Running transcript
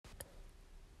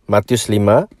Matius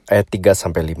 5 ayat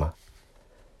 3-5.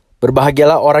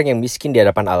 Berbahagialah orang yang miskin di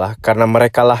hadapan Allah, karena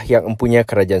merekalah yang empunya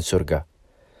kerajaan surga.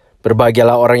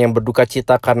 Berbahagialah orang yang berduka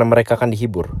cita, karena mereka akan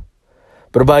dihibur.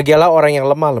 Berbahagialah orang yang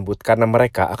lemah lembut, karena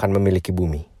mereka akan memiliki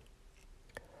bumi.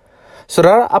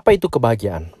 Saudara, apa itu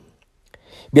kebahagiaan?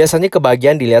 Biasanya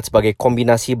kebahagiaan dilihat sebagai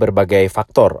kombinasi berbagai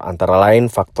faktor, antara lain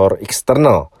faktor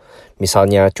eksternal,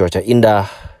 misalnya cuaca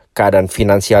indah, keadaan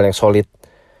finansial yang solid,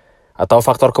 atau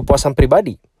faktor kepuasan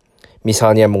pribadi,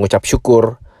 misalnya mengucap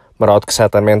syukur, merawat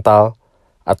kesehatan mental,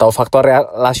 atau faktor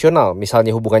relasional, misalnya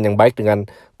hubungan yang baik dengan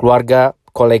keluarga,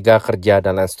 kolega kerja,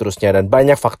 dan lain seterusnya, dan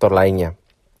banyak faktor lainnya.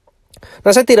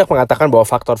 Nah, saya tidak mengatakan bahwa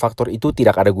faktor-faktor itu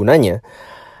tidak ada gunanya.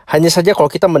 Hanya saja kalau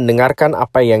kita mendengarkan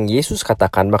apa yang Yesus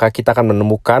katakan, maka kita akan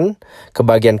menemukan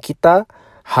kebahagiaan kita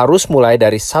harus mulai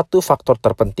dari satu faktor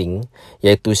terpenting,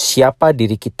 yaitu siapa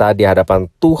diri kita di hadapan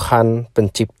Tuhan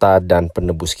Pencipta dan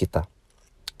Penebus kita.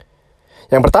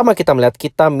 Yang pertama, kita melihat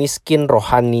kita miskin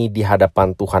rohani di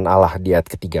hadapan Tuhan Allah di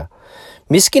ayat ketiga.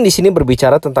 Miskin di sini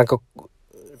berbicara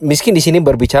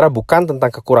bukan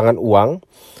tentang kekurangan uang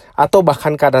atau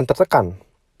bahkan keadaan tertekan.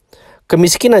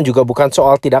 Kemiskinan juga bukan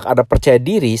soal tidak ada percaya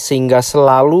diri sehingga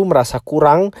selalu merasa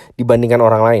kurang dibandingkan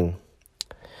orang lain.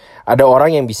 Ada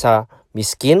orang yang bisa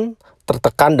miskin,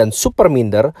 tertekan, dan super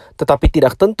minder, tetapi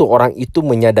tidak tentu orang itu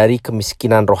menyadari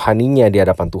kemiskinan rohaninya di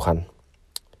hadapan Tuhan.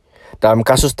 Dalam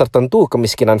kasus tertentu,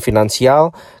 kemiskinan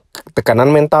finansial, tekanan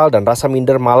mental, dan rasa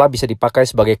minder malah bisa dipakai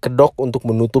sebagai kedok untuk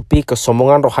menutupi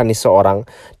kesombongan rohani seorang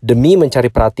demi mencari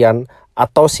perhatian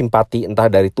atau simpati entah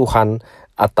dari Tuhan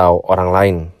atau orang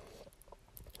lain.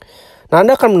 Nah,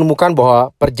 Anda akan menemukan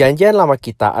bahwa perjanjian lama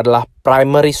kita adalah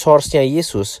primary source-nya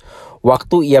Yesus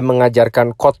waktu ia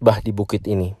mengajarkan khotbah di bukit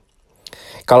ini.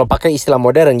 Kalau pakai istilah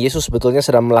modern, Yesus sebetulnya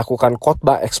sedang melakukan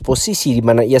khotbah eksposisi di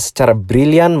mana ia secara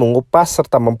brilian mengupas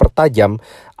serta mempertajam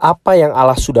apa yang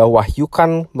Allah sudah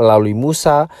wahyukan melalui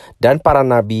Musa dan para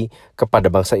nabi kepada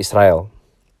bangsa Israel.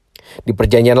 Di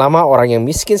perjanjian lama, orang yang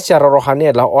miskin secara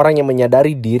rohani adalah orang yang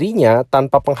menyadari dirinya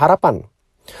tanpa pengharapan.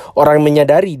 Orang yang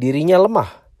menyadari dirinya lemah.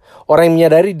 Orang yang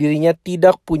menyadari dirinya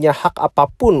tidak punya hak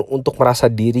apapun untuk merasa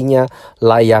dirinya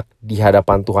layak di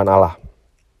hadapan Tuhan Allah.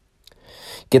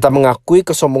 Kita mengakui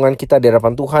kesombongan kita di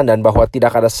hadapan Tuhan dan bahwa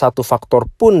tidak ada satu faktor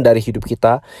pun dari hidup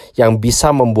kita yang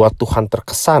bisa membuat Tuhan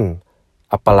terkesan,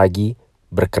 apalagi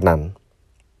berkenan.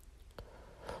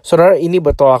 Saudara, ini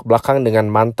bertolak belakang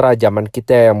dengan mantra zaman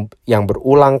kita yang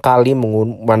berulang kali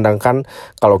mengumandangkan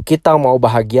kalau kita mau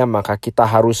bahagia maka kita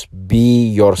harus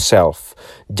be yourself.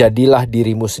 Jadilah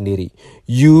dirimu sendiri.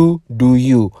 You do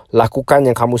you.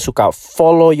 Lakukan yang kamu suka.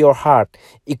 Follow your heart.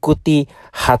 Ikuti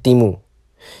hatimu.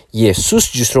 Yesus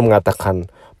justru mengatakan,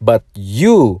 but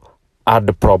you are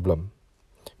the problem.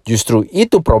 Justru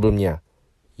itu problemnya.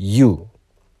 You.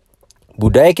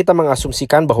 Budaya kita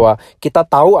mengasumsikan bahwa kita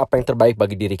tahu apa yang terbaik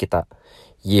bagi diri kita.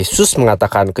 Yesus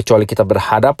mengatakan kecuali kita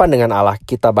berhadapan dengan Allah,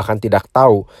 kita bahkan tidak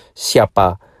tahu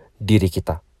siapa diri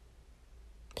kita.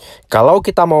 Kalau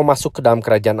kita mau masuk ke dalam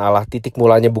kerajaan Allah, titik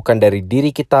mulanya bukan dari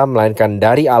diri kita, melainkan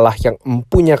dari Allah yang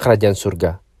empunya kerajaan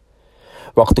surga.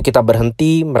 Waktu kita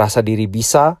berhenti merasa diri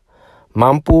bisa,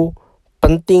 mampu,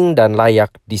 penting, dan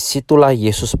layak, disitulah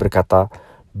Yesus berkata,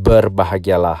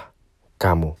 berbahagialah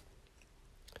kamu.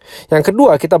 Yang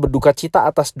kedua, kita berduka cita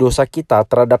atas dosa kita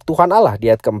terhadap Tuhan Allah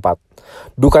di ayat keempat.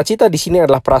 Duka cita di sini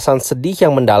adalah perasaan sedih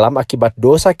yang mendalam akibat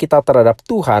dosa kita terhadap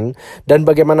Tuhan dan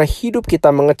bagaimana hidup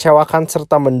kita mengecewakan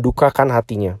serta mendukakan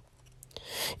hatinya.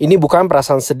 Ini bukan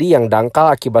perasaan sedih yang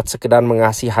dangkal akibat sekedar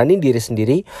mengasihani diri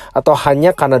sendiri atau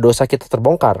hanya karena dosa kita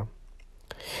terbongkar.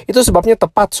 Itu sebabnya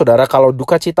tepat, saudara, kalau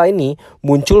duka cita ini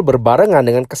muncul berbarengan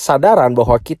dengan kesadaran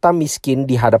bahwa kita miskin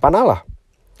di hadapan Allah.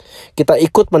 Kita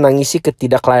ikut menangisi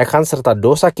ketidaklayakan serta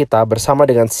dosa kita bersama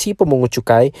dengan si pemungut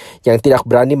cukai yang tidak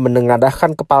berani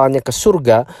menengadahkan kepalanya ke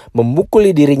surga,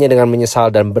 memukuli dirinya dengan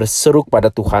menyesal dan berseru pada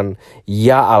Tuhan,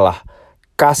 "Ya Allah,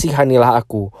 kasihanilah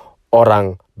aku,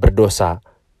 orang berdosa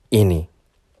ini."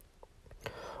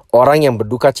 Orang yang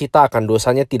berduka cita akan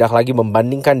dosanya tidak lagi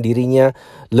membandingkan dirinya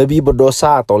lebih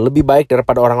berdosa atau lebih baik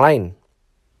daripada orang lain.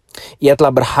 Ia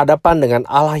telah berhadapan dengan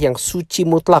Allah yang suci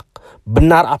mutlak,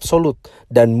 benar absolut,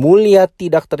 dan mulia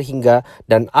tidak terhingga,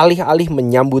 dan alih-alih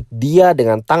menyambut dia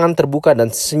dengan tangan terbuka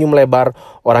dan senyum lebar,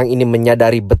 orang ini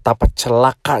menyadari betapa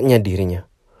celakanya dirinya.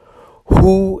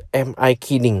 Who am I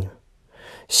kidding?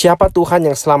 Siapa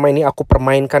Tuhan yang selama ini aku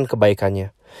permainkan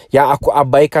kebaikannya, yang aku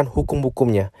abaikan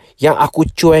hukum-hukumnya, yang aku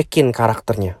cuekin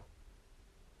karakternya?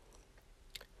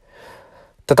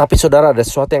 Tetapi saudara, ada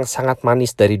sesuatu yang sangat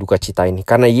manis dari duka cita ini.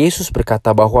 Karena Yesus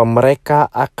berkata bahwa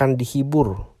mereka akan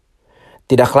dihibur.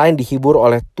 Tidak lain dihibur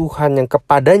oleh Tuhan yang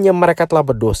kepadanya mereka telah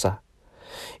berdosa.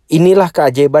 Inilah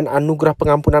keajaiban anugerah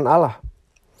pengampunan Allah.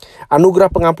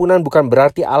 Anugerah pengampunan bukan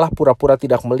berarti Allah pura-pura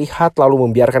tidak melihat lalu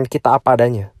membiarkan kita apa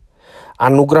adanya.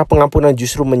 Anugerah pengampunan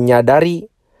justru menyadari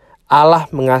Allah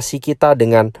mengasihi kita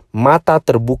dengan mata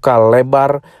terbuka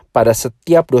lebar pada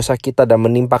setiap dosa kita dan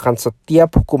menimpakan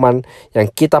setiap hukuman yang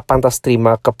kita pantas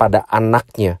terima kepada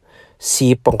anaknya,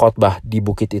 si pengkhotbah di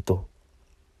bukit itu.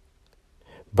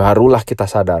 Barulah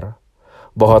kita sadar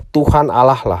bahwa Tuhan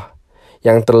Allah lah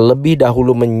yang terlebih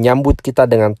dahulu menyambut kita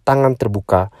dengan tangan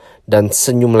terbuka dan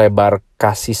senyum lebar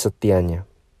kasih setianya.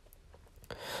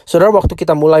 Saudara, waktu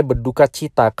kita mulai berduka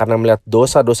cita karena melihat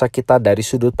dosa-dosa kita dari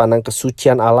sudut pandang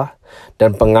kesucian Allah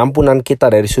dan pengampunan kita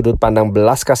dari sudut pandang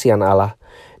belas kasihan Allah,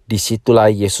 disitulah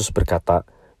Yesus berkata,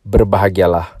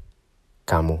 "Berbahagialah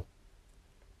kamu."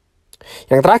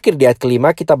 Yang terakhir di ayat kelima,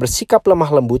 kita bersikap lemah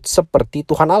lembut seperti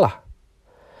Tuhan Allah.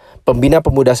 Pembina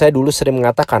pemuda saya dulu sering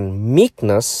mengatakan,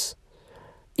 meekness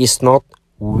is not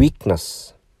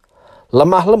weakness.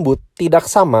 Lemah lembut tidak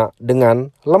sama dengan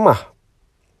lemah.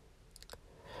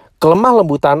 Kelemah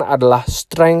lembutan adalah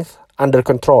strength under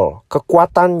control,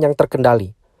 kekuatan yang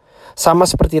terkendali. Sama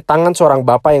seperti tangan seorang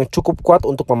bapak yang cukup kuat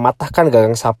untuk mematahkan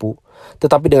gagang sapu,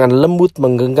 tetapi dengan lembut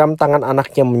menggenggam tangan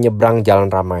anaknya menyeberang jalan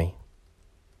ramai.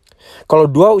 Kalau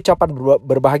dua ucapan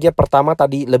berbahagia pertama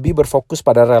tadi lebih berfokus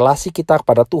pada relasi kita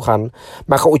kepada Tuhan,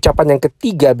 maka ucapan yang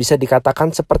ketiga bisa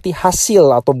dikatakan seperti hasil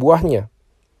atau buahnya.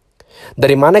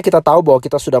 Dari mana kita tahu bahwa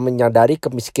kita sudah menyadari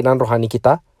kemiskinan rohani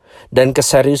kita dan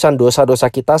keseriusan dosa-dosa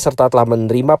kita serta telah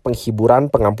menerima penghiburan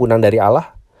pengampunan dari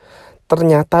Allah?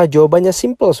 Ternyata jawabannya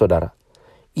simpel, saudara.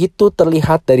 Itu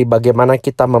terlihat dari bagaimana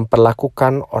kita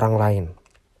memperlakukan orang lain.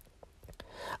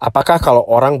 Apakah kalau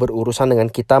orang berurusan dengan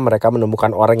kita, mereka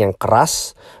menemukan orang yang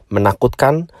keras,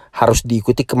 menakutkan, harus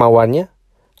diikuti kemauannya,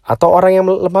 atau orang yang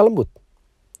lemah lembut?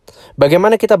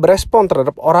 Bagaimana kita berespon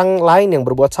terhadap orang lain yang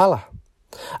berbuat salah?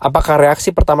 Apakah reaksi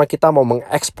pertama kita mau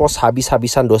mengekspos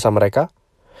habis-habisan dosa mereka?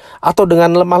 Atau dengan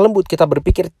lemah lembut kita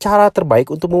berpikir cara terbaik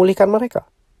untuk memulihkan mereka?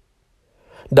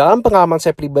 Dalam pengalaman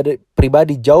saya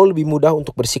pribadi jauh lebih mudah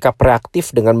untuk bersikap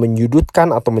reaktif dengan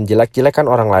menyudutkan atau menjelek-jelekan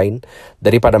orang lain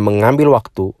daripada mengambil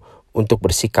waktu untuk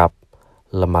bersikap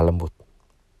lemah lembut.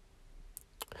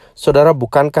 Saudara,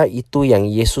 bukankah itu yang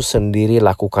Yesus sendiri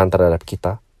lakukan terhadap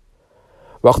kita?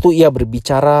 Waktu ia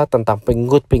berbicara tentang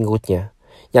pengikut-pengikutnya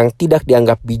yang tidak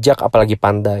dianggap bijak apalagi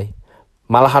pandai,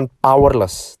 malahan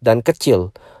powerless dan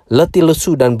kecil, letih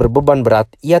lesu dan berbeban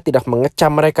berat, ia tidak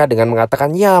mengecam mereka dengan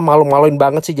mengatakan, "Ya, malu-maluin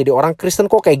banget sih jadi orang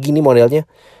Kristen kok kayak gini modelnya."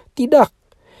 Tidak.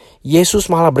 Yesus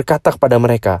malah berkata kepada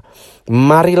mereka,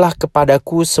 "Marilah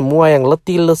kepadaku semua yang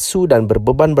letih lesu dan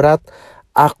berbeban berat,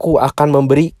 aku akan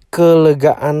memberi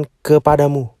kelegaan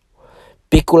kepadamu.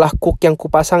 Pikulah kuk yang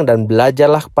kupasang dan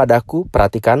belajarlah kepadaku,"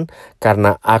 perhatikan,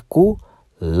 "karena aku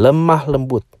lemah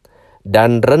lembut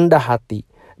dan rendah hati,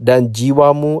 dan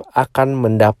jiwamu akan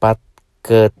mendapat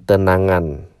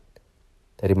ketenangan."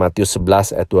 Dari Matius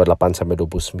 11 ayat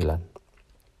 28-29.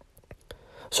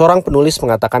 Seorang penulis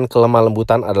mengatakan kelemah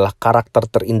lembutan adalah karakter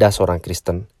terindah seorang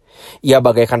Kristen. Ia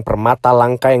bagaikan permata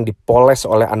langka yang dipoles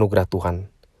oleh anugerah Tuhan.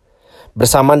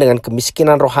 Bersamaan dengan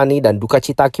kemiskinan rohani dan duka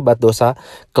cita akibat dosa,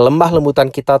 kelemah lembutan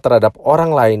kita terhadap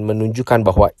orang lain menunjukkan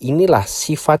bahwa inilah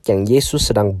sifat yang Yesus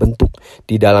sedang bentuk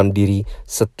di dalam diri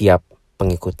setiap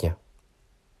pengikutnya.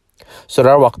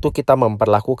 Saudara, waktu kita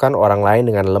memperlakukan orang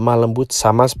lain dengan lemah lembut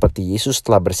sama seperti Yesus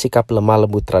telah bersikap lemah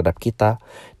lembut terhadap kita,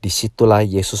 disitulah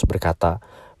Yesus berkata,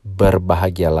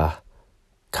 "Berbahagialah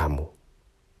kamu."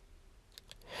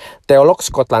 Teolog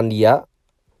Skotlandia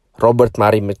Robert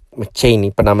Mary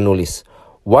McCheyne pernah menulis,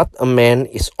 "What a man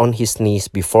is on his knees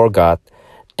before God,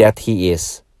 that he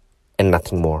is, and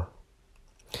nothing more."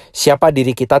 Siapa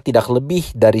diri kita tidak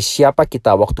lebih dari siapa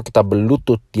kita waktu kita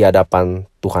berlutut di hadapan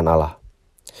Tuhan Allah.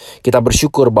 Kita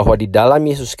bersyukur bahwa di dalam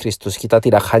Yesus Kristus kita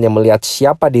tidak hanya melihat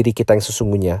siapa diri kita yang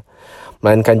sesungguhnya,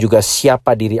 melainkan juga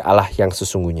siapa diri Allah yang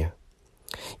sesungguhnya.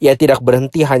 Ia tidak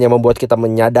berhenti hanya membuat kita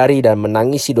menyadari dan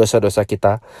menangisi dosa-dosa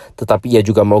kita, tetapi ia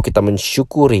juga mau kita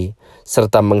mensyukuri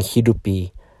serta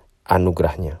menghidupi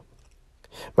anugerahnya.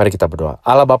 Mari kita berdoa.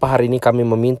 Allah Bapa, hari ini kami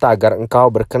meminta agar Engkau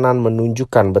berkenan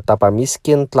menunjukkan betapa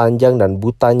miskin, telanjang, dan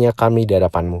butanya kami di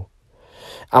hadapan-Mu.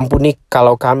 Ampuni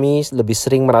kalau kami lebih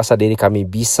sering merasa diri kami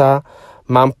bisa,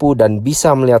 mampu, dan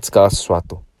bisa melihat segala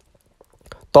sesuatu.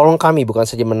 Tolong kami bukan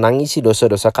saja menangisi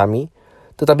dosa-dosa kami,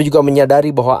 tetapi juga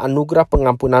menyadari bahwa anugerah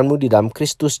pengampunan-Mu di dalam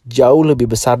Kristus jauh lebih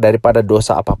besar daripada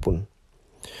dosa apapun.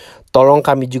 Tolong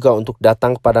kami juga untuk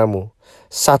datang kepadamu,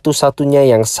 satu-satunya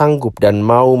yang sanggup dan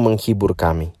mau menghibur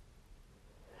kami.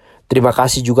 Terima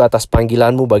kasih juga atas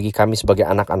panggilan-Mu bagi kami sebagai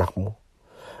anak-anak-Mu.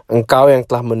 Engkau yang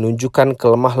telah menunjukkan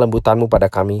kelemah lembutan-Mu pada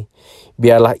kami,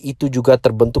 biarlah itu juga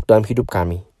terbentuk dalam hidup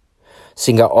kami,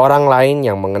 sehingga orang lain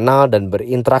yang mengenal dan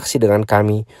berinteraksi dengan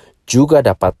kami juga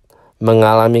dapat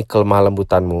mengalami kelemah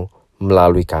lembutan-Mu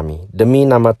melalui kami. Demi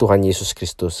nama Tuhan Yesus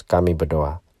Kristus kami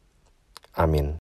berdoa. Amin.